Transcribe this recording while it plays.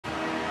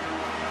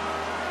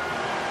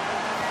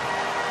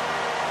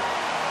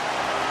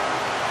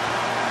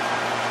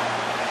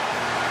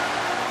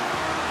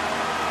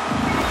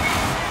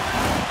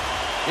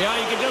Yeah,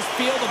 you can just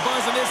feel the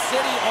buzz in this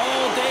city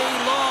all day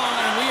long,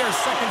 and we are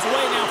seconds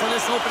away now for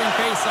this opening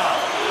faceoff.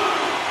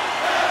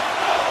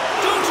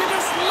 Don't you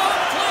just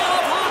love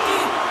playoff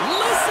hockey?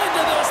 Listen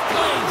to this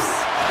place.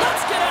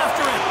 Let's get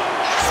after it.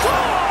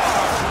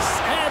 Scores!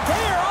 And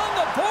they're on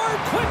the board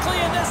quickly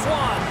in this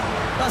one.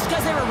 Well, it's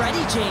because they were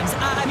ready, James.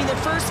 I mean, the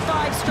first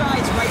 5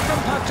 strides right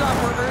from puck drop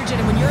were urgent,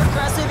 and when you're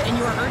aggressive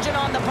and you're urgent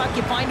on the puck,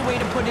 you find a way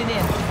to put it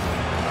in.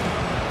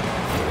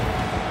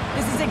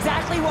 This is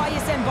exactly why you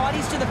send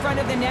bodies to the front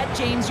of the net,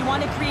 James. You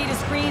want to create a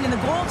screen, and the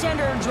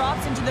goaltender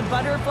drops into the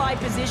butterfly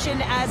position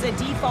as a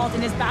default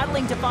and is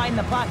battling to find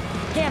the puck.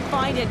 Can't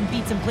find it and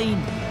beats him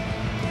clean.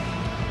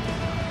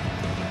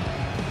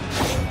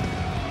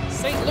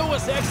 St.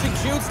 Louis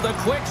executes the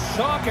quick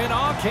shock and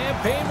awe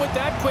campaign with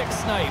that quick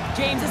snipe.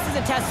 James, this is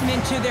a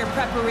testament to their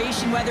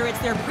preparation, whether it's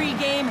their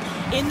pregame,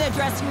 in the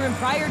dressing room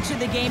prior to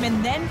the game,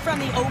 and then from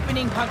the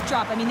opening puck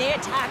drop. I mean, they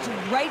attacked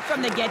right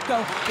from the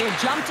get-go. They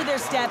jumped to their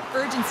step,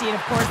 urgency, and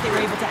of course, they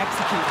were able to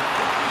execute.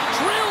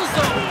 Drills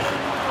them!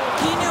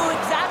 He knew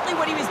exactly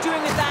what he was doing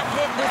with that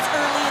hit this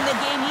early in the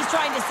game. He's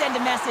trying to send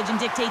a message and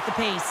dictate the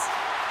pace.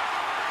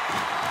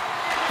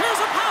 Here's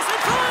a pass in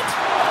front!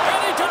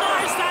 And he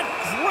denies that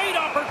great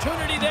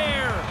opportunity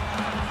there.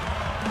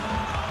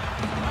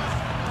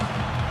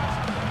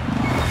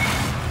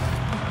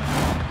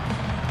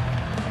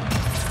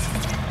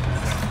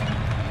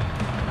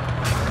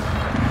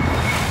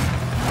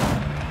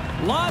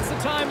 Lots of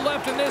time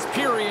left in this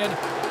period.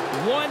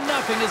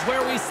 1-0 is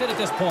where we sit at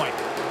this point.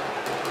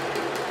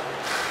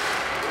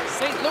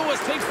 St. Louis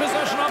takes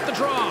possession off the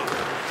draw.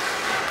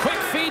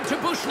 Quick feed to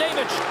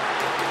Bushnevich.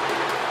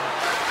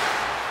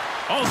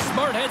 Oh,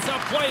 smart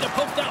heads-up play to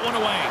poke that one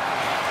away.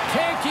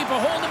 Can't keep a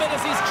hold of it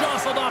as he's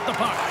jostled off the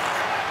puck.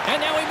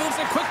 And now he moves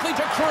it quickly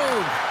to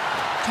Krug.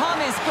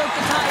 Thomas broke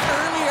the tie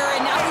earlier,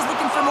 and now he's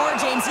looking for more,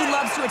 James. He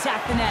loves to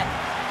attack the net.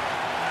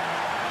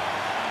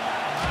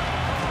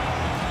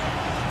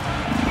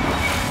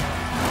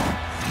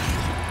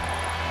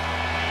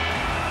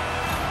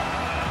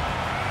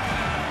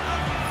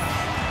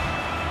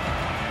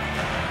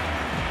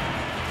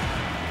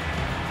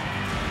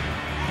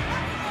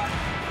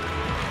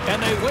 And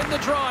they win the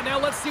draw.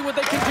 Now let's see what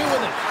they can do with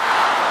it.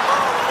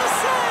 Oh, what a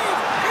save!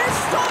 He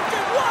stopped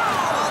it!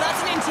 Wow! Oh, that's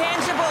an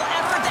intangible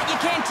effort that you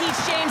can't teach,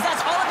 James.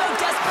 That's all about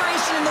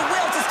desperation and the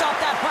will to stop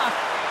that puck.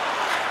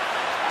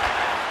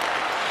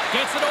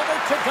 Gets it over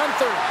to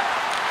Gunther.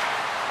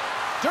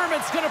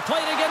 Dermott's going to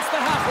play it against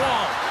the half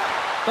wall.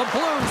 The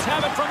Blues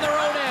have it from their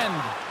own end.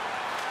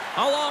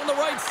 Along the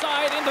right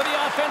side into the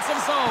offensive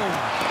zone.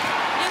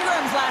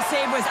 Ingram's last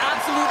save was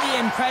absolutely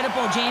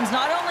incredible, James.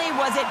 Not only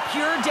was it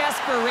pure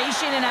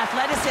desperation and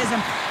athleticism,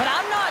 but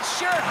I'm not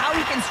sure how he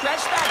can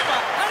stretch that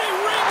puck. And he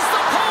rings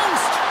the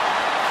post!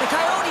 The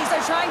Coyotes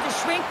are trying to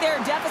shrink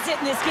their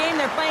deficit in this game.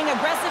 They're playing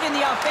aggressive in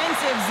the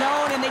offensive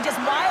zone, and they just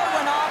wire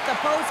one off the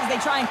post as they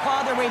try and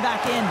claw their way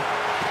back in.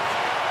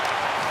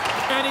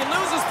 And he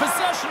loses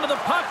possession of the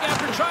puck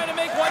after trying to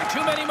make one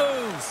too many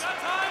moves.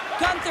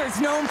 Gunther's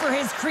known for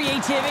his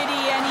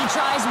creativity, and he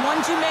tries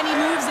one too many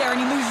moves there,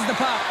 and he loses the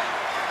puck.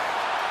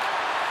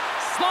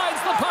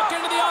 Slides the puck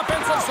into the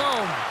offensive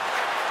zone.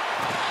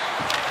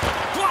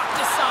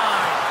 Blocked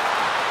aside.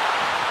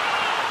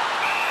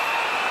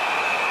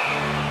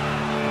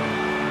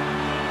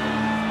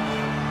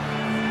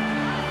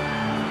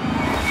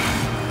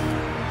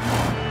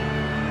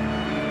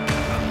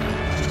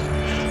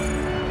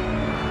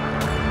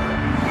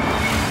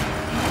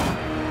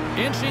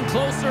 Inching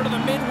closer to the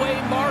midway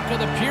mark of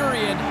the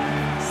period,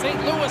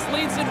 St. Louis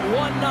leads it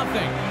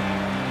 1-0.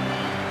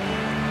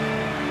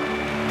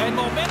 And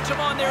momentum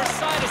on their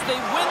side as they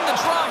win the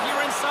draw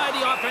here inside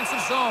the offensive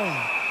zone.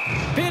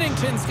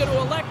 Binnington's going to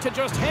elect to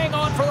just hang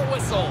on for the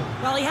whistle.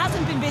 Well, he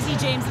hasn't been busy,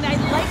 James, and I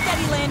like that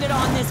he landed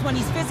on this one.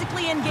 He's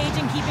physically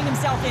engaging, keeping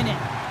himself in it.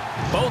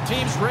 Both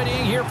teams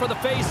readying here for the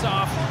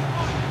face-off.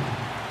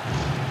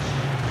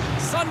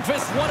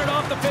 Sundqvist won it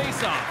off the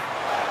face-off.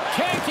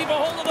 Can't keep a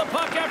hold of the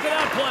puck after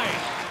that play.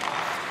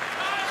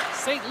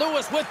 St.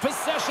 Louis with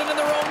possession in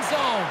their own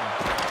zone.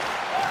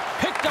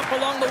 Picked up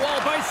along the wall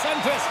by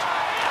Sundqvist.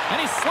 And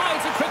he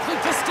slides it quickly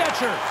to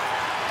Stetcher.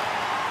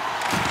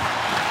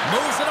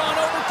 Moves it on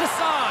over to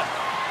Saad.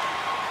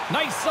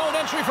 Nice zone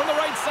entry from the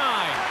right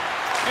side.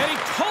 And he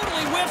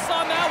totally whiffs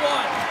on that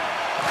one.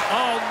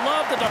 Oh,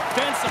 love the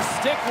defensive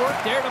stick work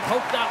there to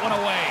poke that one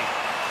away.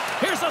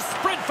 Here's a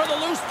sprint for the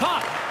loose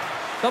puck.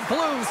 The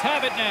Blues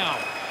have it now.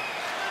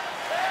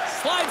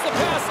 Slides the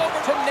pass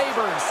over to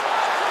Neighbors.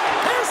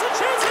 There's a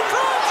chance in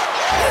front.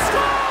 He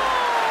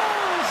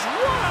scores!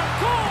 What a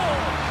goal!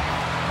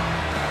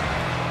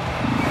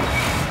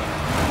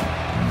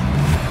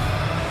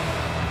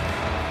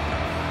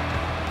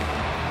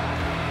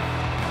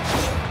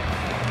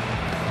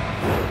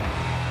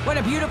 What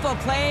a beautiful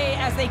play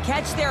as they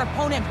catch their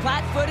opponent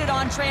flat-footed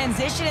on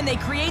transition, and they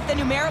create the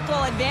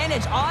numerical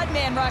advantage. Odd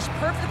man rush,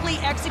 perfectly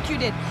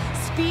executed.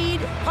 Speed,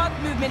 puck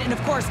movement, and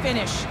of course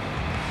finish.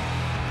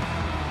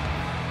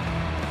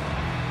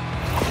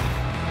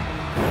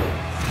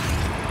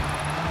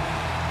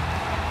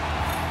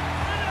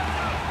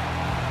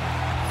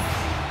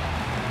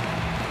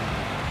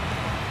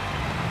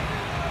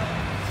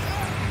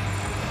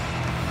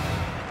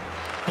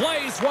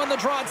 Blaze won the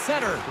draw at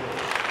center.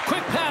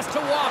 Quick pass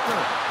to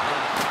Walker.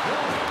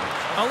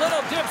 A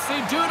little dipsy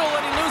doodle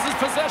and he loses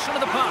possession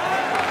of the puck.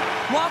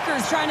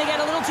 Walker's trying to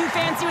get a little too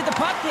fancy with the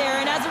puck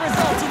there, and as a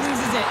result, he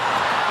loses it.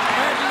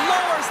 And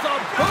lowers the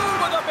boom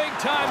with a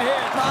big-time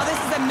hit. Oh, this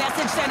is a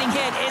message-sending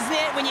hit, isn't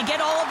it? When you get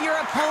all of your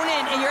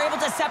opponent and you're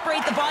able to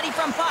separate the body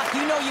from puck,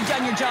 you know you've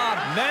done your job.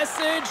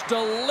 Message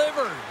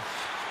delivered.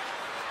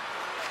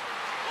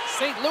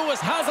 St. Louis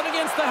has it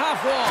against the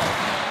half wall.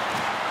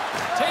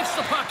 Takes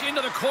the puck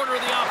into the corner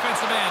of the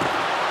offensive end.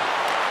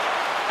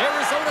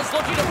 Arizona's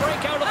looking to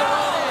break out of the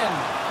run in.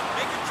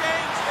 Make a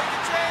change, make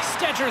a change.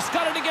 Stetcher's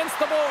got it against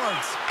the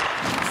boards.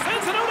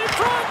 Sends it out in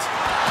front.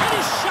 And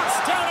he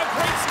shuts down a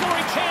great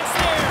scoring chance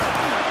there.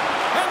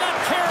 And that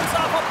carries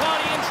off a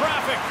body in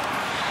traffic.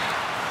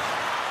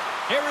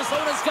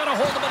 Arizona's got a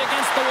hold of it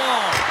against the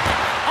wall.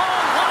 Oh,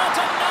 what a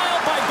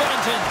denial by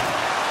Binnington.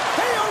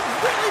 They are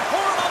really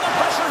pouring on the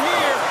pressure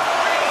here.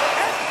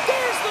 And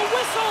there's the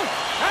whistle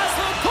as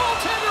the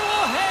goaltender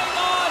will hang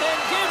on and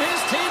give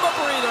his team a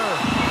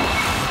breather.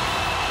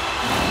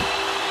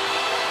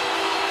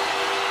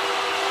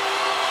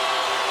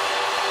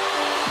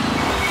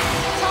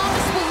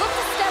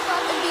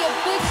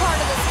 Big part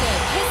of this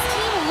game. His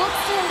team looks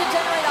to him to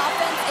generate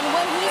offense, and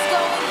when he's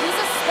going, he's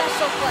a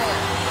special player.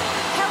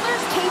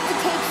 Keller's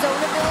tape-to-tape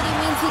zone ability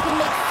means he can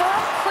make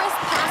firm, crisp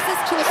passes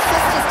to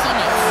assist his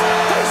teammates.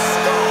 They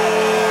score!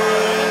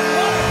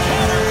 What a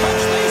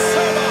counter-punch they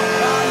serve up!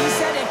 You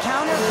said it,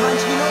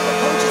 counter-punch. You know the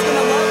coach is going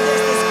to love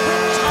this. This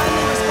quick,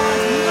 timely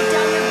response. When you look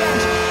down your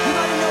bench, you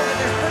got to know that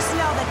there's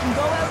personnel that can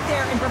go out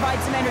there and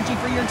provide some energy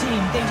for your team.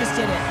 They just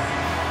did it.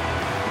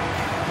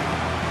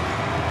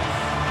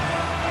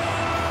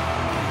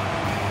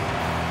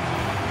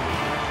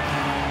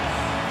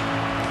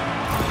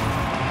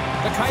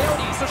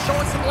 Coyotes are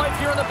showing some life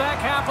here in the back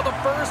half of the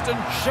first, and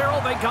Cheryl,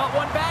 they got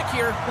one back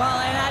here.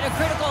 Well, and at a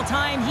critical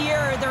time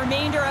here, the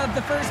remainder of the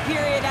first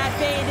period at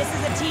bay, this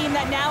is a team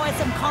that now has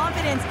some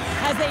confidence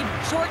as they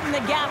shorten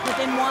the gap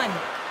within one.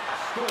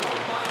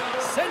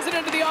 Sends it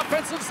into the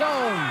offensive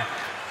zone.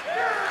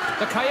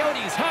 The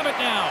Coyotes have it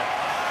now.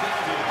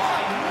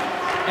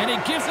 And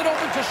he gives it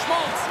over to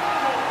Schmaltz.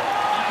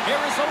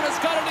 Arizona's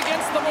got it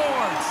against the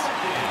boards.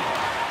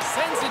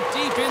 Sends it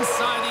deep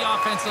inside the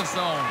offensive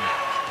zone.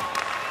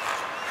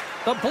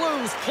 The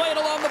Blues play it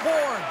along the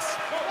boards.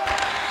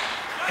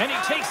 And he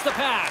takes the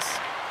pass.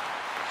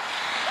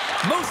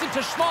 Moves it to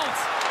Schmaltz.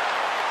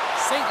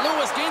 St.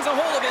 Louis gains a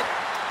hold of it.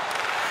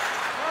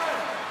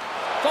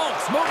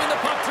 Folks moving the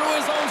puck through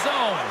his own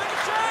zone.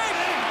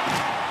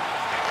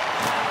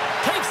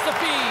 Takes the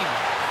feed.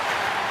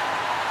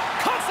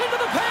 Cuts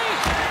into the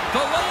paint. The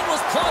lane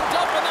was plugged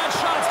up and that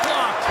shot's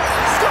blocked.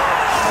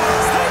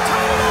 Scores! They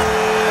tie it up.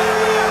 And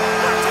we are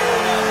back to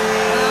even.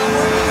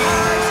 Working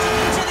hard,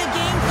 sticking to the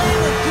game plan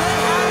with good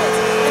habits,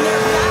 and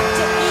they're back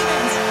to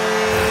evens.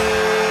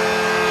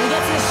 He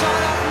gets his shot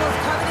off in the most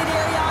coveted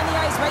area on the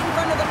ice, right in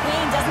front of the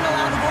paint, doesn't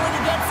allow the goalie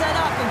to get set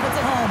up, and puts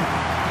it home.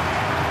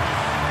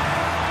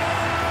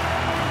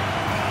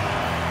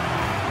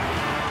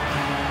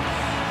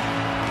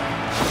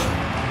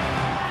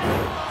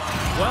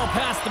 Well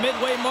past the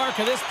midway mark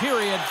of this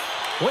period,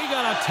 we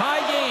got a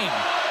tie game.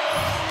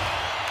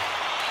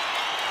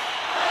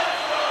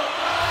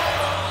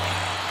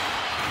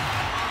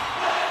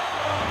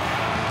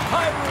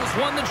 Pirates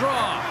won the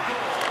draw.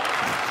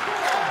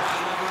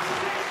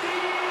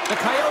 The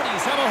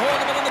Coyotes have a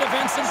hold of it in the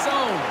defensive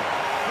zone.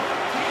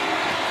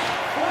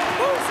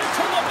 Moves it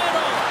to the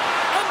middle,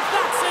 and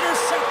that's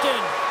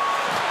intercepted.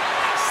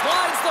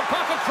 Slides the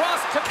puck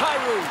across to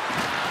Kyrou.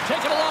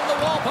 Taken along the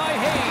wall by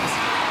Hayes.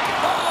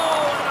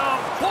 Oh, and a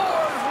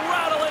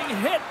board-rattling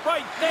hit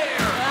right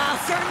there.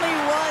 Certainly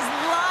was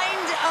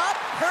lined up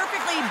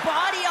perfectly,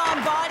 body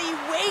on body,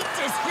 weight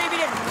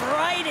distributed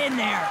right in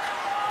there.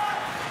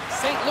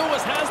 St.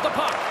 Louis has the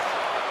puck.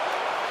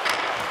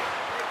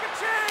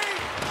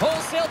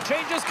 Wholesale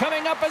changes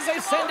coming up as they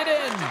send it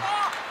in.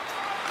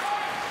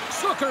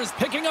 Zucker's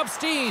picking up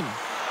steam.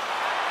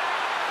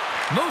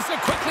 Moves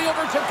it quickly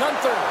over to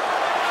Gunther.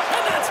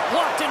 And that's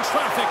blocked in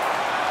traffic.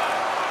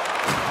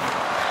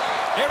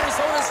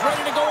 Arizona's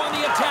ready to go on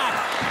the attack.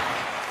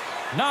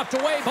 Knocked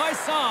away by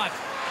Saad.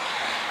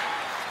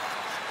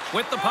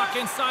 With the puck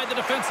inside the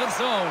defensive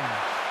zone.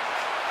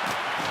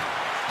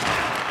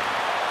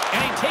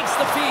 And he takes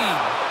the feed.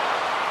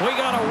 We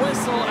got a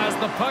whistle as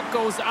the puck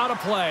goes out of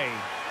play.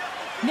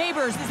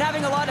 Neighbors is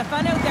having a lot of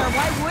fun out there.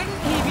 Why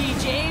wouldn't he be,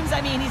 James?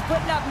 I mean, he's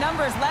putting up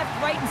numbers left,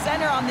 right, and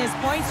center on this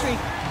point streak.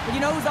 But you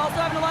know who's also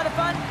having a lot of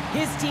fun?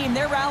 His team.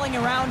 They're rallying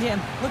around him.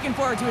 Looking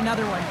forward to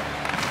another one.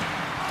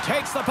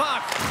 Takes the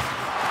puck.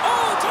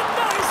 Oh,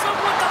 denies him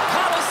with the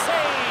paddle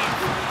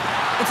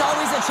save. It's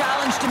always a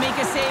challenge to make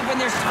a save when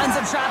there's tons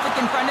of traffic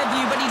in front of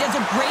you, but he does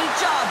a great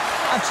job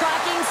of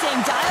tracking,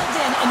 staying dialed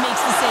in, and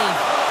makes the save.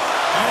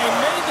 And he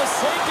made the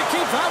save to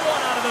keep that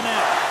one out of the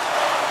net.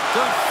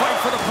 Good fight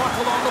for the puck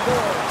along the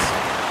boards.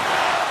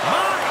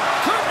 My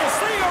goodness,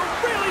 they are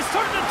really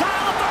starting to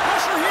dial up the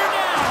pressure here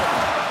now.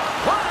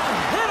 What a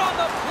hit on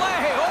the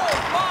play. Oh,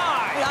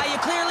 my. You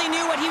clearly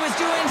knew what he was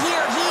doing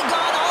here. He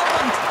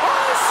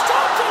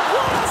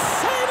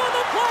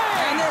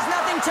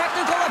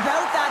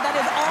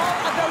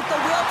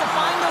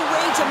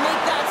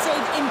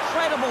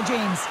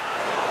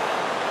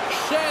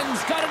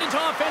Jones got it into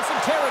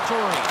offensive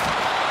territory.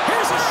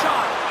 Here's a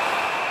shot.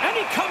 And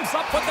he comes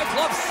up with the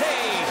glove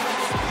save.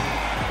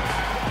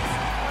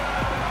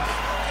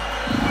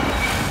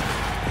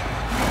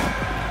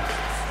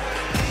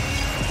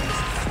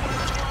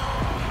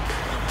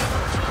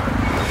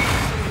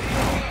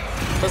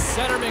 The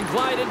centermen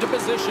glide into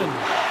position.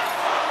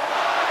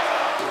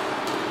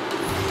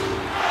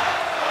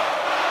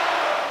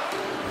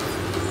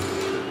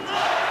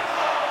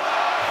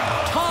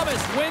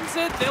 Thomas wins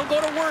it. They'll go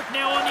to work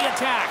now on the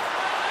attack.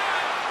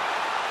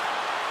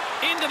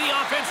 Into the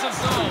offensive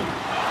zone.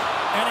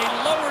 And he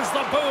lowers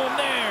the boom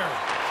there.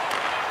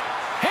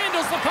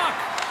 Handles the puck.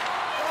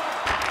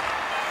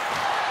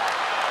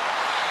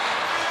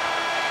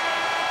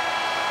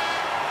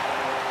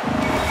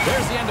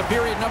 There's the end of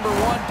period number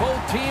one. Both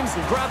teams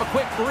will grab a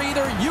quick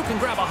breather. You can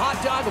grab a hot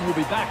dog, and we'll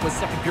be back with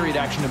second period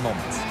action in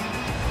moments.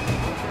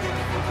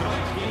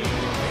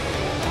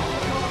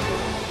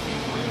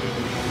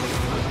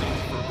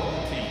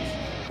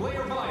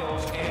 Player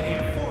bios and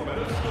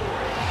informative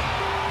stories.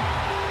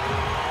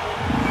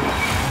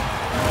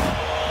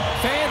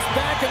 Fans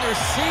back in their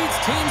seats.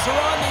 Teams are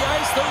on the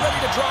ice. They're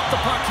ready to drop the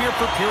puck here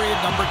for period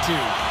number two.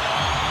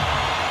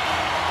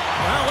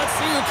 Well, let's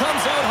see who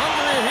comes out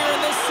hungrier here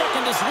in this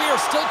second as we are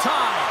still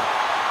tied.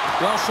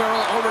 Well, Cheryl,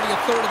 already a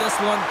third of this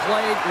one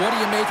played. What do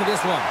you make of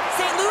this one?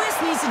 St. Louis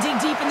needs to dig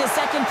deep in the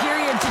second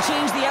period to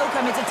change the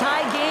outcome. It's a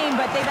tie game,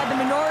 but they've had the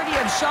minority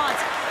of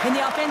shots. In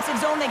the offensive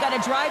zone, they got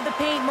to drive the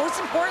paint.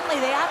 Most importantly,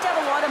 they have to have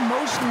a lot of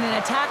motion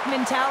and attack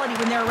mentality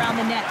when they're around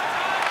the net.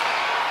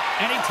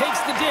 And he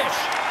takes the dish.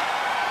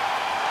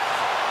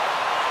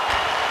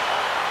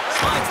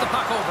 Slides the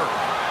puck over.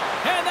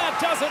 And that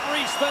doesn't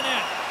reach the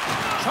net.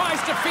 Tries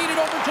to feed it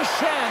over to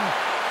Shen.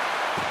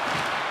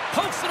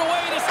 Pokes it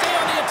away to stay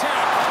on the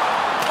attack.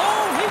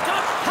 Oh, he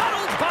got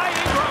paddled by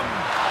Ingram.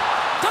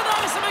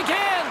 Denies him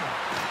again.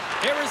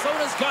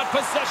 Arizona's got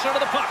possession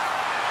of the puck.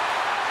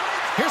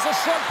 Here's a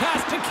short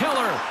pass to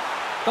Keller.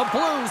 The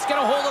Blues get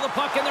a hold of the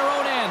puck in their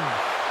own end.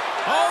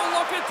 Oh,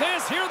 look at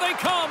this. Here they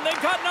come.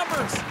 They've got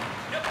numbers.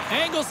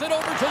 Angles it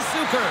over to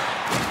Zucker.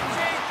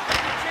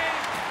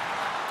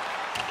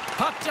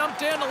 Puck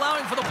jumped in,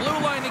 allowing for the blue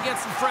line to get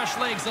some fresh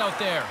legs out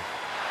there.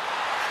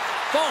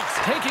 Fultz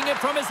taking it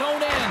from his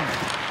own end.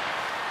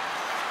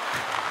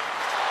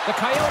 The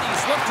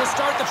Coyotes look to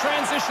start the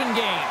transition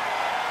game.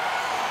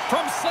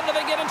 From center,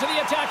 they get into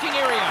the attacking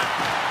area.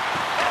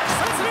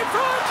 Sends it in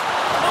front.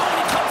 Oh, and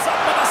he comes up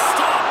with a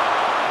stop.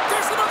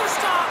 There's another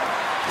stop.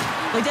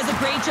 He does a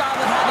great job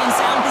of having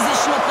sound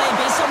positional play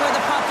based on where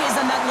the puck is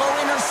on that low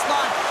inner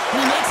slot.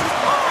 And he makes it.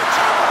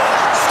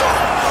 Stop.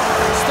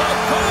 Stop.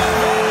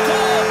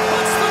 Goal.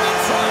 Puts them in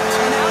front.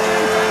 And now they're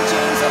in front,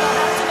 James, so they'll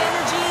have some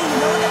energy. You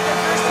know that their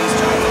first few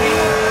strikes will be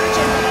more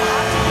urgent, but they'll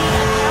have to be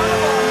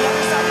accountable on the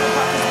other side of the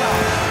puck as well.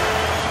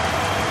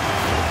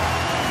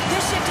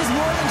 This shift is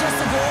more than just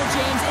a goal,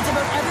 James. It's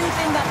about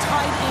everything that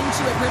tied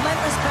into it.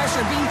 Relentless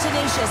pressure, being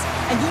tenacious.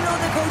 And you know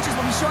the coaches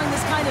will be showing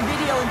this kind of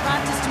video in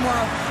practice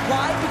tomorrow.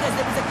 Why? Because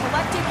it was a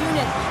collective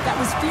unit that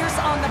was fierce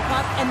on the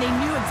puck, and they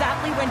knew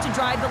exactly when to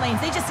drive the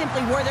lanes. They just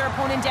simply wore their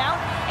opponent down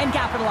and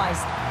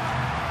capitalized.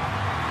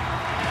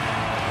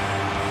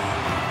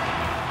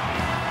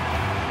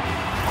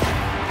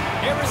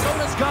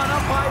 Arizona's gone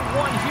up by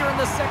one here in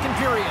the second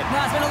period.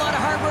 Now, it's been a lot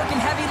of hard work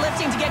and heavy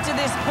lifting to get to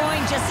this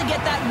point, just to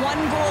get that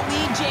one-goal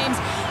lead, James.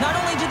 Not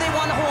only do they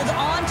want to hold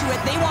on to it,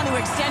 they want to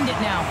extend it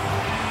now.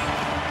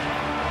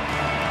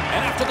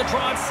 And after the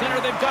draw at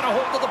center, they've got a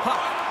hold of the puck.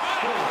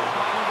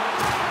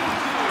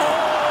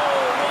 Oh,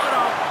 what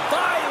a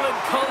violent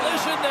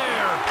collision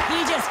there.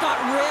 He just got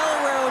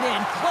railroaded.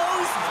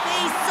 Close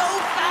space so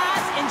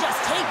fast and just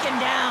taken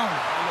down.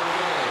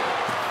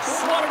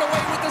 Swatted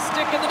away with the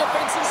stick in the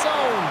defensive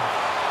zone.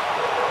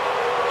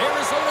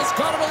 Arizona's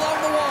got it along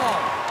the wall.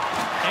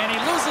 And he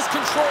loses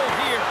control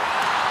here.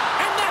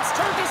 And that's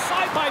turned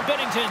aside by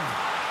Bennington.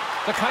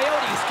 The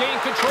Coyotes gain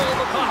control of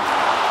the puck.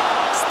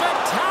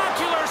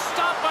 Spectacular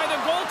stop by the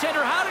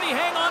goaltender. How did he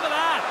hang on to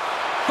that?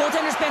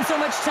 Goaltender spent so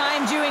much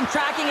time doing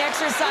tracking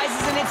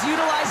exercises, and it's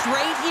utilized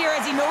right here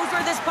as he knows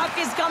where this puck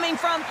is coming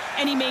from,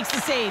 and he makes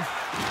the save.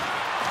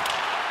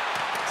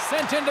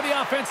 Sent into the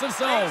offensive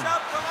zone.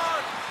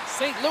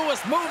 St. Louis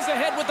moves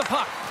ahead with the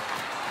puck.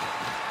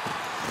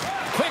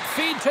 Quick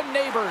feed to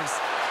Neighbors.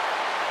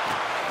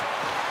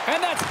 And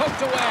that's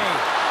poked away.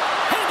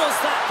 Handles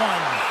that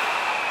one.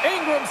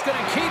 Ingram's going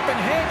to keep and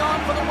hang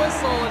on for the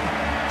whistle and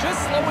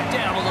just slow it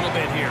down a little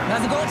bit here.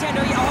 As a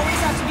goaltender, you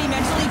always have to be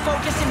mentally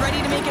focused and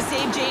ready to make a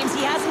save, James.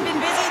 He hasn't been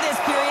busy this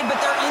period,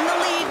 but they're in the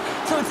lead,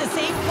 so it's a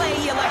safe play.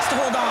 He elects to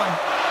hold on.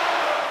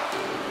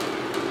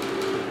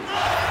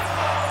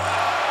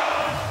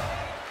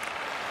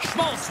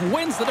 Schmaltz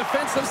wins the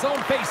defensive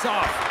zone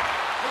faceoff.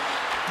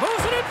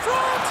 Moves it in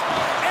front,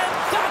 and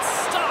that's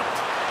stopped.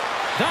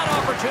 That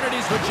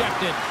opportunity's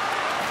rejected.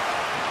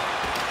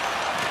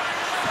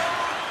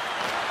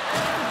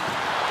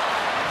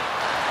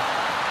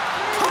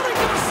 Cutting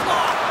to the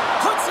slot,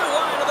 puts it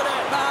wide of the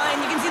net.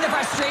 And you can see the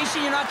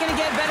frustration. You're not going to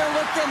get a better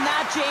look than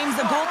that, James.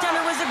 The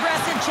goaltender was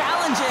aggressive,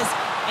 challenges,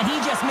 and he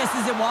just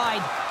misses it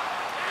wide.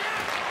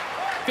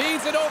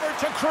 Feeds it over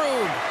to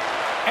Krug.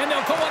 And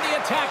they'll go on the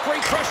attack.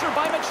 Great pressure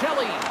by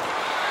Michelli.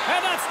 And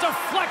that's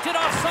deflected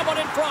off someone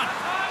in front.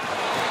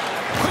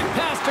 Quick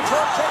pass to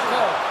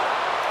Turco.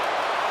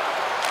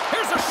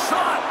 Here's a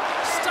shot.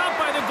 Stopped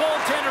by the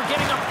goaltender,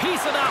 getting a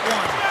piece of that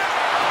one.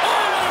 Oh,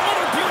 and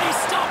another beauty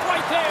stop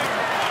right there.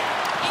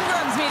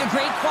 Ingram's made a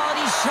great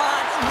quality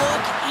shot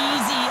look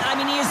easy. I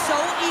mean, he is so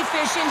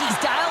efficient. He's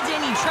dialed in,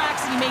 he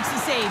tracks, and he makes the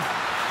save.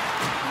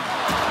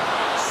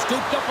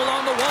 Scooped up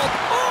along the wall.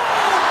 Oh,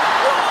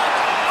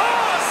 what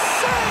a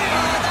save!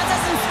 That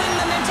doesn't swing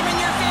the momentum in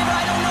your favor.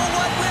 I don't know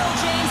what will,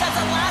 James. That's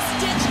a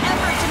last-ditch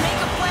effort to make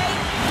a play.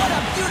 What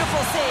a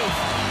beautiful save.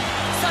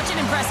 Such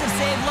an impressive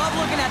save. Love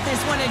looking at this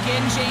one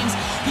again, James.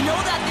 You know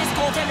that this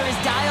goaltender is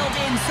dialed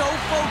in, so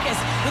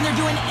focused when they're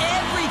doing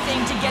everything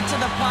to get to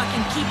the puck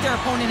and keep their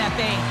opponent at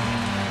bay.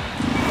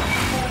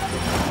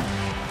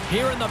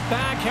 Here in the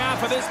back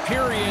half of this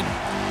period,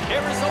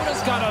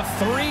 Arizona's got a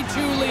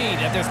 3-2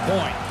 lead at this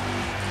point.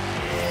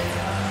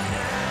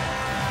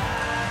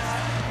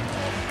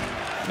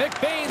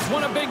 McBain's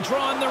won a big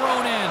draw on their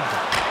own end.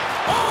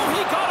 Oh,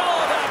 he got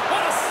all of that.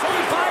 What a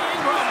save by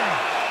Ingram.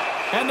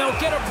 And they'll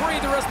get a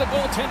breather as the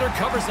goaltender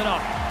covers it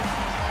up.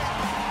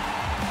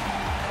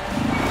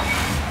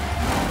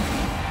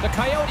 The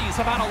Coyotes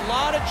have had a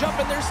lot of jump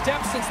in their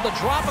steps since the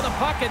drop of the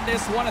puck in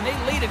this one, and they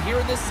lead it here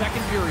in this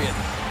second period.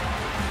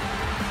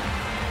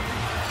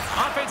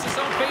 Offense's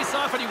own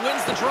face-off, and he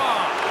wins the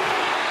draw.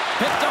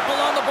 Picked up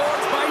along the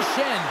boards by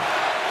Shen.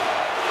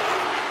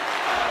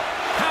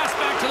 Pass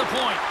back to the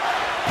point.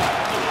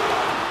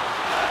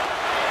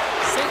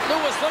 St.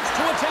 Louis looks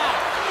to attack.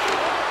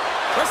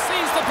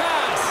 Receives the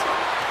pass.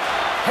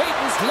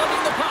 Hayden's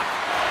lugging the puck.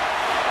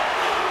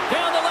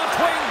 Down the left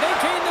wing, they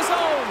gain the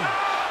zone.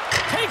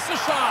 Takes a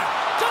shot.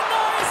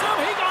 Denies him.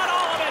 He got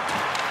all of it.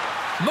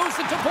 Moves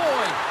it to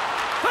Boyd.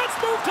 Let's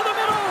move to the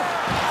middle.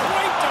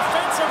 Great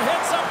defensive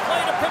hits-up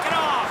play to pick it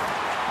off.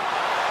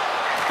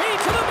 Feed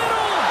to the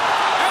middle.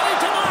 And he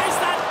denies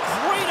that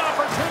great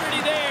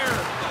opportunity there.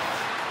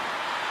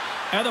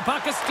 And the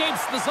puck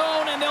escapes the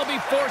zone, and they'll be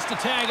forced to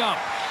tag up.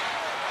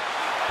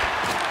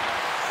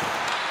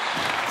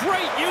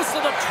 Great use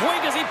of the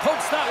twig as he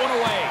pokes that one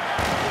away.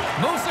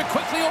 Moves it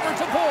quickly over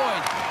to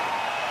Boyd.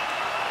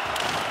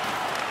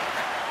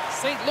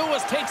 St. Louis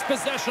takes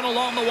possession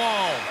along the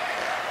wall.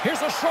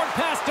 Here's a short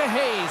pass to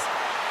Hayes.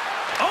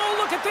 Oh,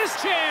 look at this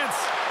chance.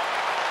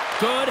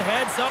 Good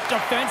heads-up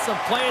defensive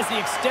play as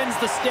he extends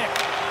the stick.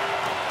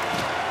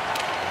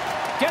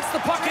 Gets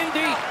the puck in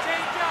deep.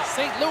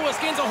 St. Louis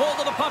gains a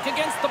hold of the puck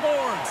against the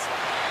boards.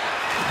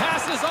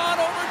 Passes on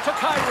over to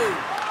Kyrou.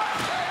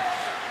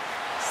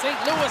 St.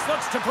 Louis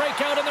looks to break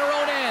out in their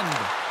own end.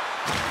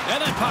 And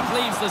that puck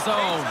leaves the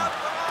zone.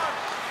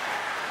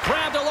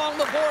 Grabbed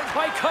along the boards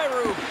by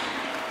Kyrou.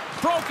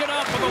 Broken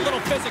up with a little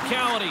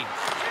physicality.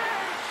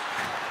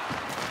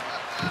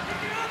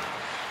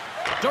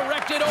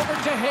 Directed over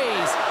to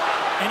Hayes.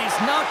 And he's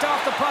knocked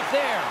off the puck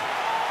there.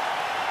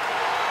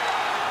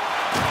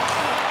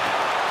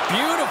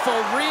 Beautiful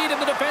read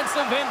in the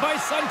defensive end by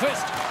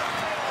Sundqvist.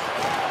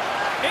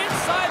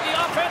 Inside the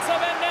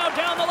offensive end now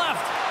down the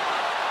left.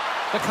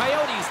 The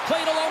Coyotes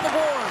played along the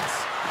boards.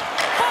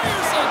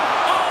 Fires it!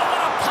 Oh,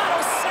 what a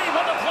paddle save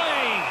on the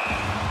play!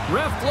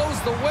 Ref blows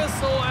the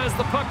whistle as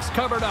the puck's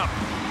covered up.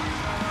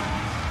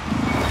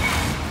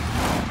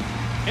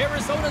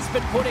 Arizona's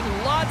been putting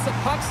lots of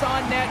pucks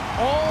on net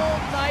all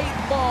night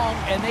long,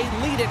 and they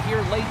lead it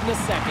here late in the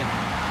second.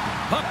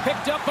 Puck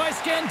picked up by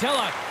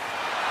Scandella.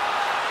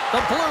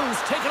 The Blues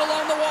take it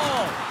along the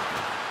wall.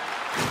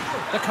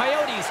 The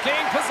Coyotes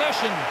gain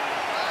possession.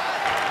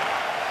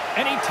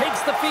 And he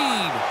takes the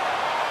feed.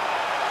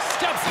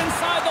 Steps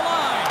inside the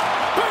line.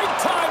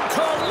 Big-time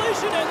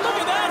collision, and look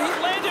at that. He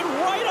landed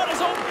right on his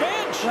own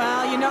bench.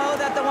 Well, you know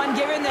that the one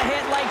giving the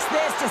hit likes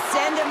this, to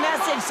send a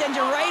message, send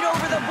you right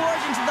over the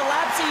boards into the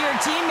laps of your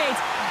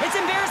teammates. It's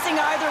embarrassing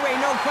either way,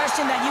 no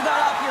question that you got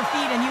off your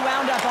feet and you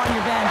wound up on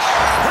your bench.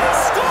 He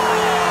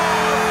scored!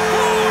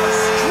 4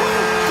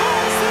 straight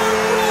goals, they're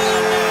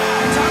rolling now.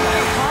 And talk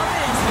about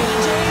confidence, hey,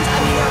 James. I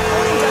mean, their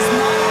opponent does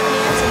not have an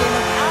answer. They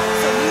look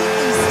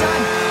absolutely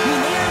stunned. I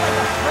mean, they are like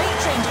a freight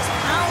train just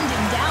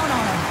pounding down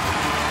on them.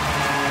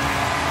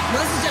 Well,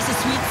 this is just a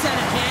sweet set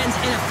of hands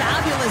and a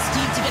fabulous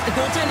deep to get the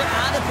goaltender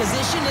out of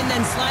position and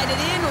then slide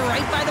it in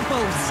right by the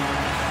post.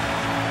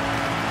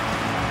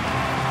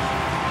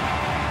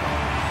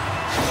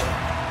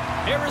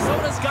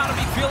 Arizona's got to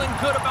be feeling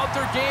good about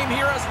their game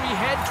here as we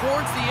head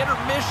towards the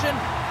intermission.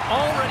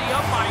 Already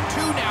up by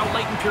 2 now,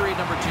 late in period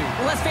number 2.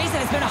 Well, let's face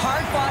it, it's been a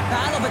hard-fought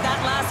battle, but that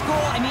last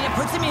goal, I mean, it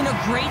puts them in a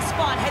great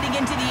spot heading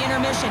into the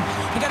intermission.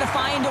 You got to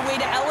find a way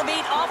to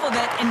elevate off of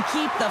it and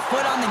keep the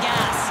foot on the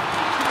gas.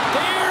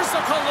 There's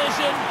a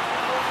collision.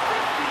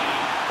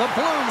 The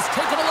Blues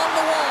take it along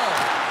the wall.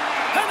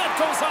 And it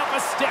goes off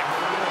a stick.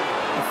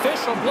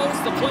 Official blows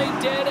the play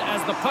dead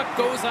as the puck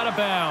goes out of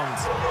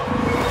bounds.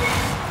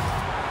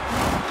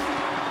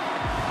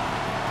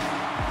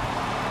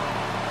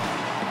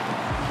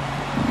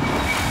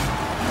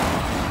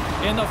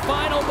 In the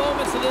final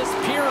moments of this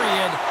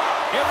period,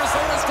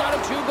 Arizona's got a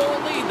 2-goal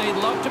lead. They'd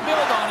love to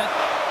build on it.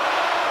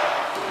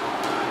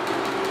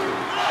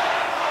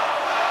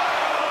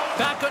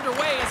 Back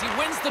underway as he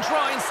wins the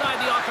draw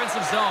inside the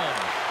offensive zone.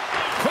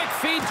 Quick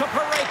feed to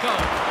Parayko.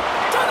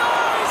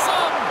 Denies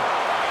him!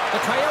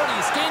 The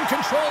Coyotes gain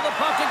control of the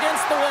puck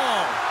against the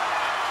wall.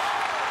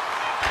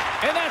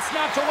 And that's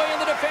knocked away in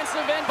the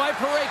defensive end by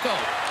Parayko.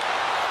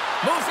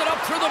 Moves it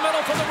up through the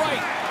middle from the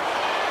right.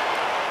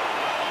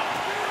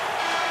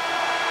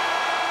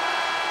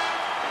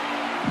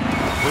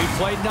 We've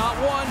played not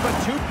one, but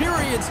 2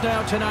 periods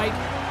now tonight.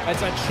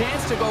 It's a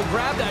chance to go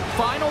grab that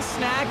final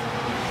snack.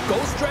 Go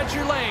stretch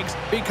your legs,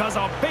 because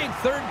a big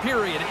 3rd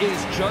period is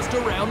just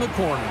around the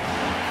corner.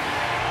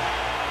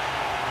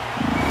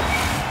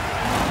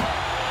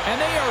 And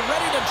they are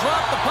ready to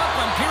drop the puck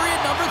on period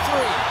number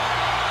 3.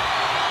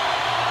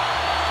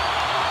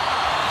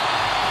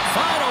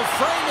 Final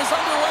frame is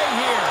underway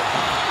here.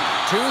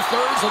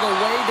 2/3 of the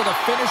way to the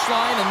finish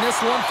line in this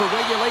one for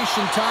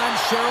regulation time.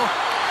 Cheryl,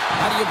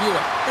 how do you view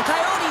it? The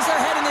Coyotes are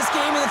ahead in this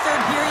game in the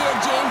 3rd period,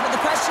 James, but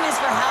the question is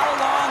for how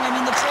long? I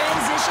mean, the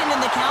transition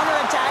and the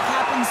counterattack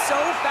happens so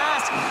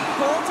fast.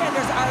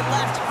 Goaltenders are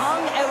left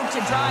hung out to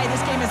dry.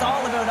 This game is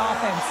all about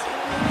offense.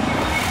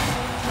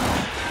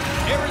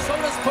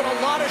 Arizona's put a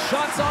lot of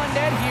shots on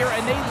net here,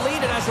 and they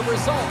lead it as a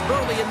result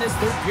early in this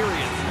 3rd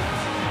period.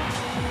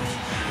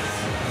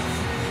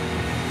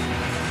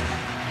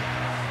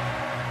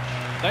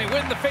 They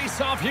win the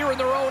face-off here in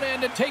their own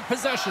end and take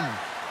possession.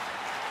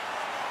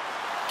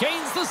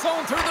 Gains the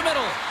zone through the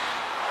middle.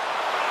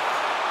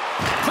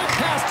 Quick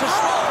pass to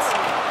Schmaltz.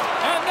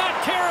 And that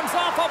caroms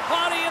off a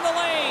body in the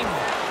lane.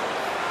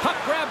 Puck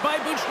grab by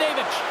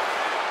Buchnevich.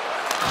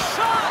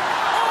 Shot!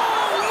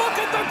 Oh, look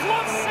at the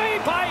glove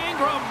save by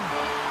Ingram.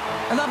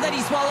 I love that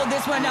he swallowed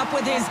this one up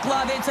with his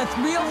glove. It's a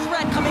real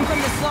threat coming from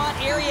the slot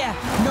area.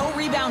 No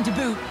rebound to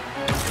boot.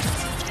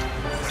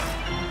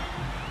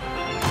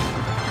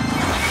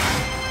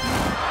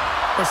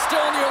 We're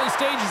still in the early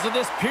stages of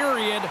this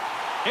period.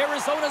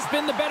 Arizona's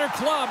been the better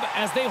club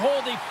as they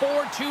hold a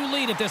 4-2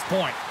 lead at this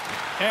point.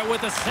 And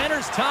with the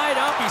centers tied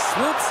up, he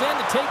swoops in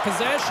to take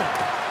possession.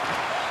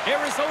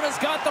 Arizona's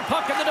got the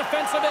puck in the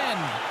defensive end.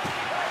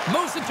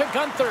 Moves it to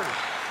Gunther.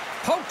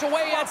 Poked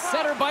away at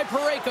center by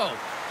Parayko.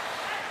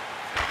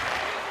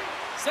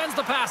 Sends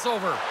the pass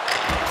over.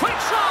 Quick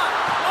shot!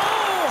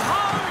 Oh,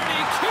 how did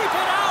he keep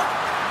it out?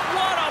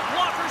 What a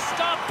blocker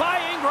stop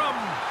by Ingram.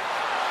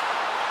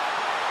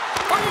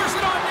 Fires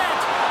it on net.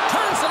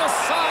 Turns it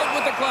aside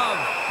with the glove.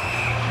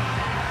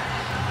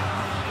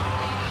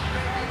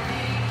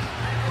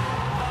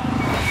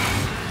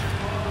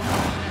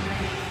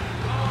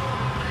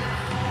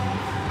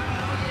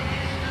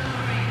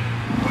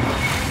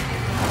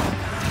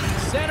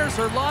 Centers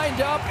are lined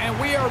up, and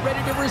we are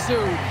ready to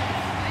resume.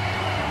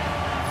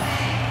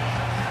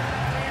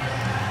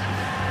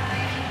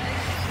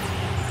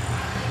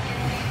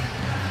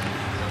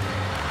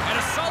 And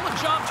a solid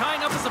job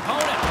tying up his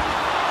opponent.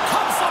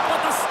 Comes up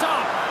with the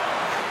stop.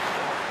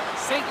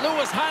 St.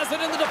 Louis has it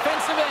in the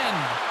defensive end.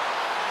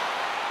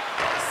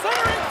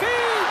 Centering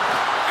feed!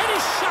 And he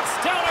shuts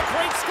down a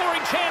great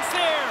scoring chance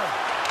there.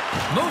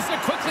 Moves it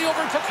quickly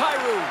over to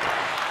Kyrou.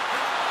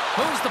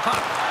 Moves the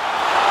puck.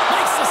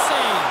 Makes the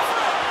save.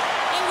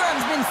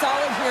 Ingram's been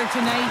solid here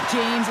tonight,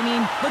 James. I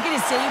mean, look at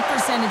his save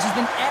percentage. He's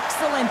been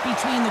excellent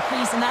between the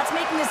crease, and that's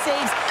making the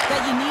saves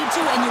that you need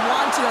to and you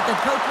want to at the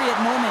appropriate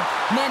moment.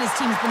 Man, his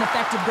team's been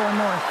effective going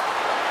north.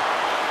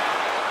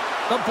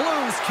 The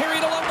Blues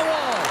carried along the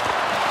wall.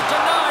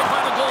 Denied by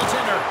the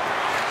goaltender.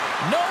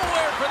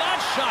 Nowhere for that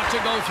shot to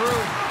go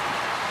through.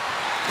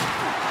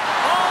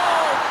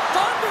 Oh,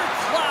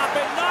 thunderclap,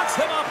 and knocks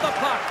him off the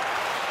puck.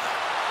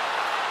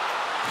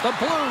 The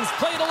Blues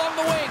played along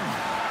the wing.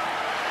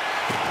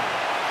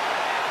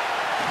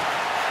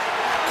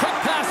 Quick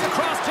pass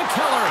across to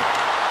Keller.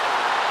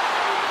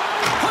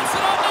 Puts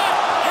it on net,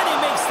 and he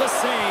makes the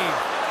save.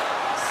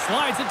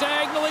 Slides it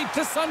diagonally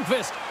to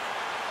Sundqvist.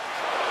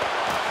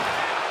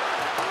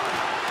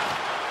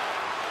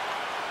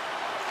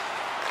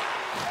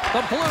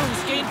 The Blues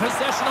gain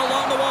possession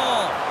along the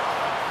wall.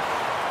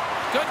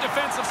 Good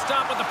defensive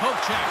stop with the poke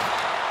check.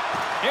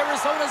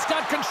 Arizona's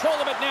got control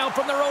of it now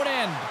from their own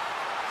end.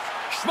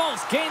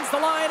 Schmaltz gains the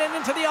line and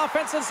into the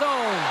offensive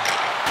zone.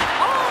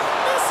 Oh,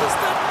 misses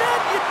the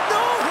net. You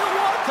know he'll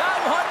want that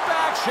one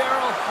back,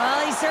 Cheryl.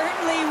 Well, he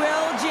certainly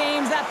will,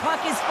 James. That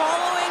puck is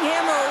following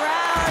him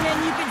around,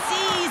 and you can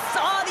see he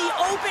saw the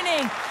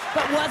opening,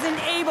 but wasn't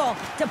able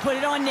to put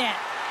it on net.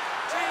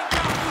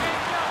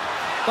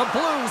 The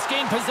Blues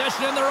gain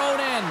possession in their own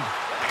end.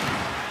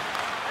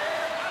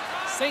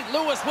 St.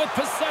 Louis with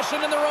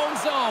possession in their own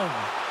zone.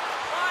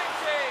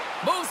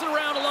 Moves it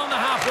around along the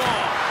half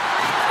wall.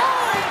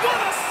 Oh, what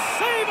a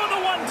save on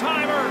the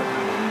one-timer!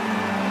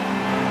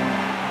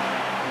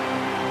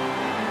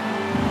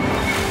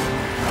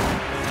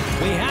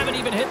 We haven't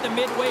even hit the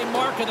midway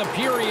mark of the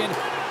period.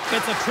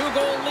 It's a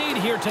 2-goal lead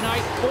here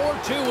tonight.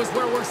 4-2 is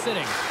where we're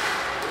sitting.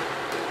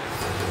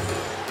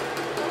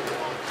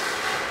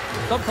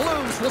 The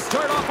Blues will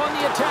start off on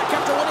the attack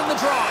after winning the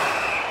draw.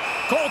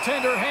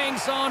 Goaltender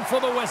hangs on for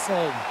the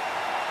whistle.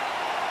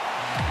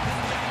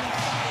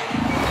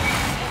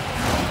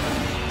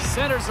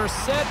 Centers are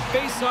set,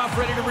 face-off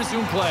ready to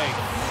resume play.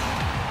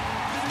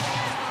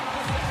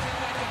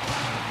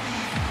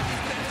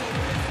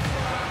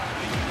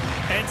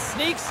 And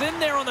sneaks in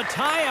there on the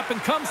tie-up and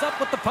comes up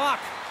with the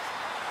puck.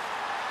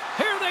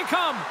 Here they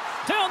come,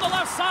 down the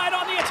left side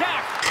on the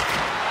attack.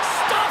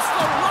 Stops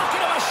the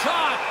rocket of a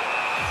shot.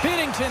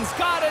 Binnington's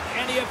got it,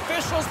 and the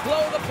officials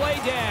blow the play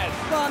dead.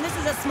 Well, and this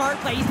is a smart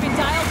play. He's been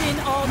dialed in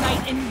all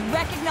night and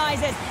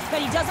recognizes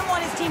that he doesn't want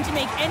his team to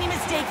make any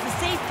mistakes. The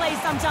safe play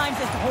sometimes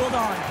is to hold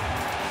on.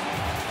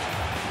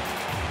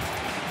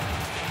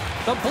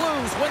 The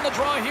Blues win the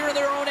draw here in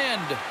their own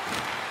end.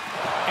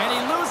 And he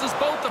loses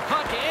both the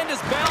puck and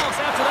his balance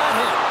after that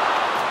hit.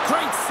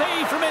 Great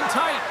save from in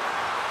tight.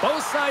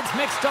 Both sides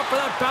mixed up for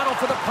that battle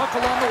for the puck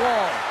along the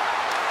wall.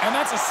 And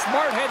that's a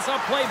smart heads-up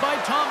play by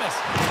Thomas.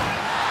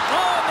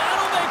 Oh,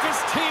 that'll make his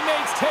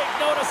teammates take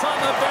notice on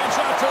the bench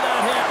after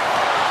that hit.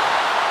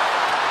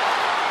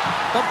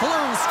 The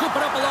Blues scoop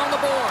it up along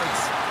the boards.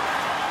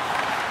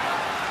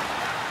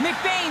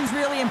 McBain's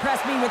really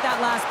impressed me with that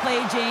last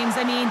play, James.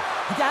 I mean,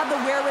 to have the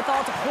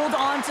wherewithal to hold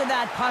on to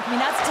that puck. I mean,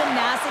 that's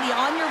tenacity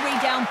on your way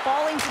down,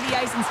 falling to the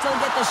ice and still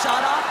get the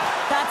shot off.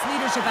 That's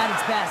leadership at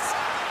its best.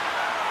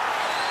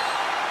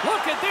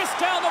 Look at this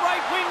down the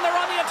right wing. They're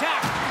on the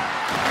attack.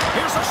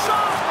 Here's a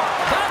shot.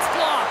 That's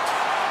blocked.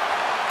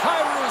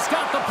 Kyrou's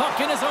got the puck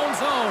in his own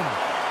zone.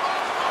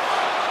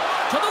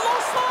 To the low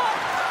slot.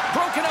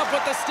 Broken up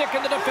with the stick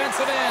in the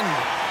defensive end.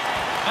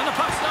 And the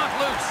puck's knocked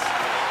loose.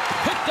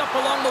 Picked up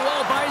along the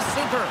wall by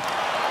Zucker.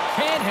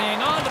 Can't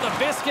hang on to the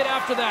biscuit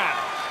after that.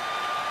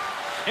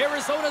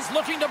 Arizona's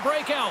looking to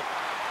break out.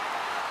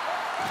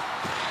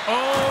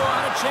 Oh,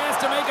 had a chance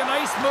to make a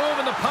nice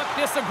move, and the puck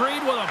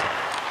disagreed with him.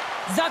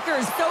 Zucker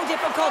is so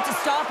difficult to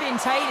stop in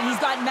tight, and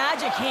he's got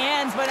magic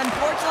hands, but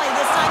unfortunately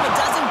this time it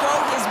doesn't go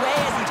his way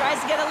as he tries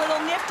to get a little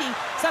nifty.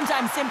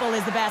 Sometimes simple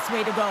is the best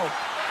way to go.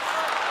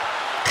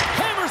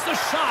 Hammers the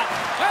shot,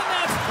 and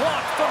that's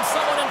blocked from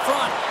someone in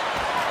front.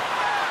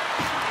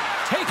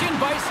 Taken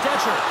by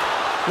Stetcher.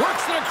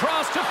 Works it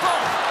across to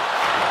Folk.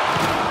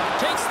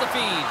 Takes the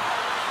feed.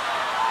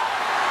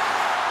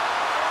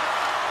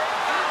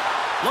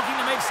 Looking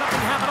to make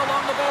something happen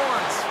along the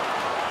boards.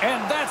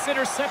 And that's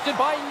intercepted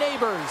by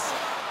Neighbors.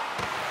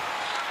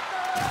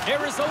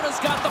 Arizona's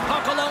got the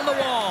puck along the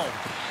wall.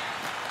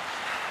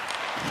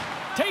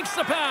 Takes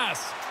the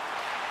pass.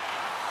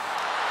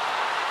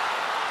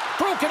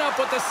 Broken up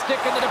with the stick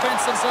in the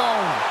defensive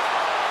zone.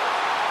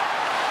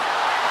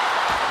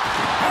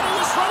 And he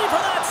was ready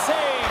for that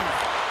save.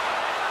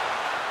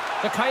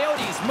 The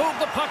Coyotes move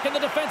the puck in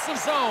the defensive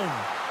zone.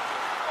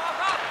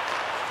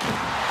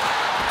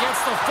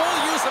 Gets the full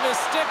use of his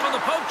stick on the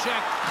poke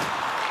check.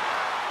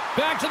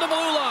 Back to the blue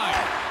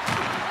line.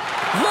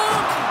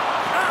 Look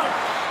out!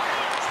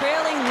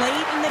 Trailing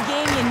late in the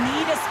game, you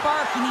need a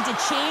spark. You need to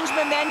change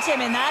momentum,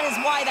 and that is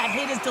why that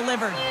hit is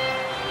delivered.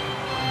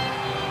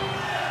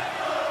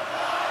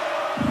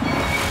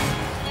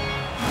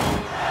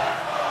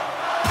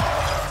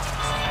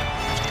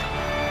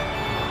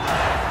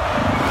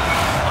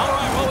 All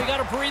right, well, we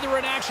got a breather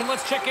in action.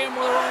 Let's check in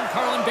with our own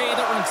Carlin Bay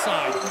at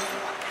ringside.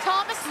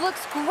 Thomas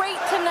looks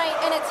great tonight,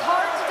 and it's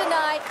hard to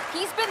deny.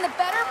 He's been the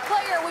better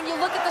player when you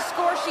look at the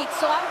score sheet,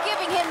 so I'm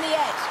giving him the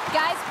edge.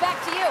 Guys, back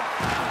to you.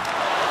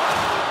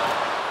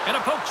 And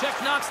a poke check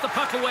knocks the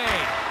puck away.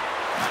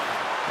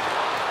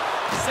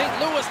 St.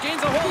 Louis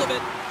gains a hold of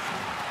it.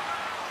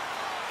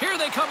 Here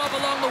they come up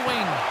along the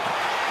wing.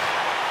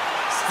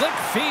 Slick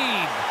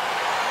feed.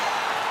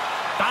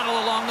 Battle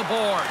along the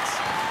boards.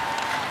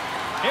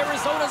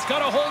 Arizona's got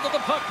a hold of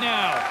the puck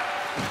now.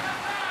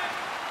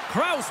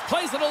 Krause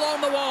plays it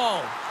along the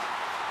wall.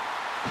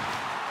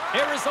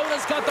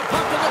 Arizona's got the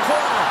puck in the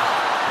corner.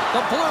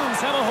 The Blues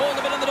have a hold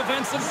of it in the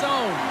defensive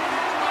zone.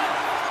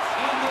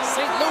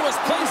 St. Louis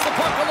plays the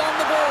puck along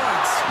the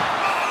boards.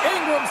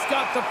 Ingram's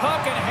got the puck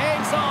and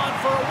hangs on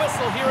for a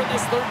whistle here in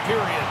this third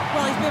period.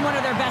 Well, he's been one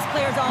of their best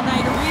players all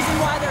night. A reason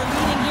why they're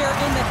leading here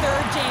in the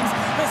third, James.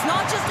 But it's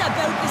not just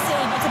about the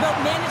save. It's about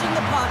managing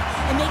the puck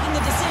and making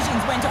the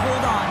decisions when to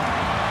hold on.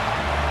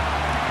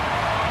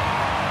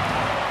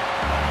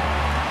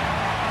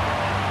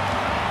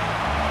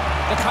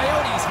 The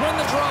Coyotes win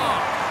the draw.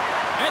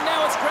 And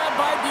now it's grabbed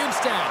by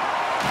Bjugstad.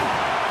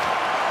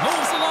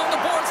 Moves along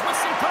the boards with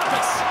some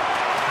purpose.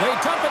 They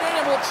dump it in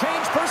and will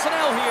change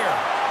personnel here.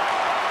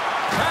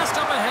 Passed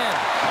up ahead.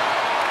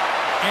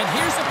 And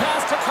here's a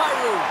pass to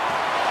Kyrou.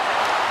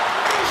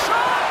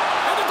 Shot!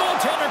 And the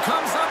goaltender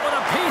comes up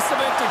with a piece of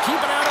it to keep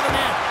it out of the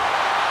net.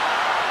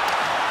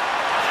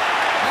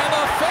 And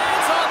the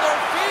fans on their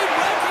feet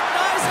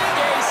recognizing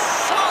a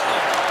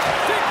solid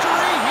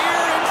victory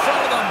here in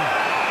front of them.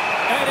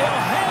 And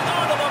he'll hang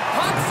on to the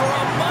puck for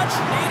a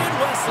much-needed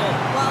whistle.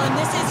 Well, and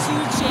this is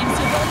huge, James.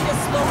 The ability to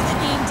slow the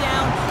game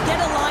down, get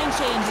a line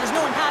change. There's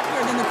no one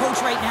happier than the coach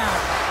right now.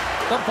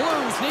 The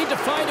Blues need to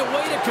find a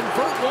way to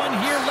convert one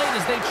here late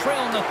as they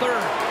trail in the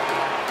third.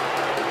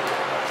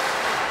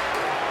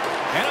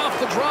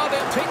 the draw.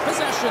 They'll take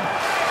possession.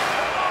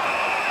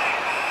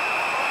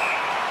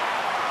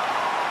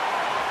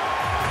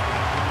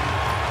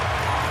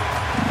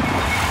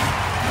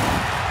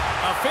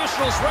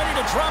 Officials ready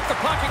to drop the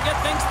puck and get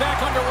things back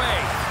underway.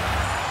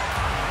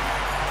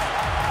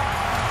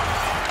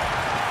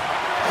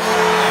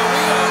 And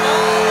we are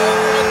all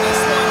over with this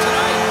one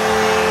tonight.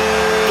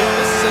 Yeah,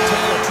 this is a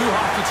tale of two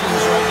hockey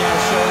teams right now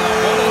showing up.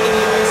 One end of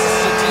the ice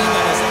is a team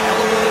that has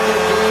elevated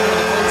their game in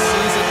the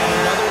postseason, and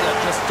another that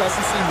just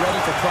doesn't seem ready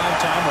for prime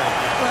time right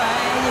now.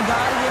 Right, and you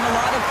got to give a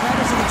lot of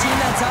credit to the team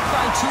that's up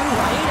by 2,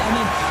 right? I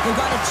mean, they've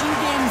got a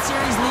 2-game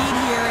series lead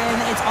here, and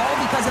it's all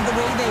because of the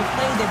way they've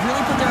played. They've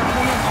really put their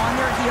opponent on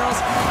their heels.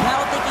 Now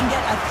if they can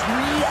get a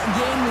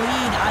 3-game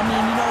lead, I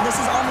mean, you know, this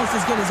is almost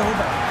as good as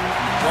over.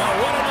 Well,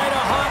 what a night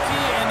of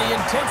hockey, and the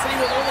intensity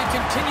will only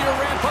continue to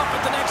ramp up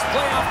at the next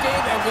playoff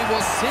game, and we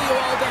will see you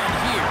all then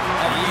here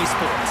at EA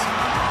Sports.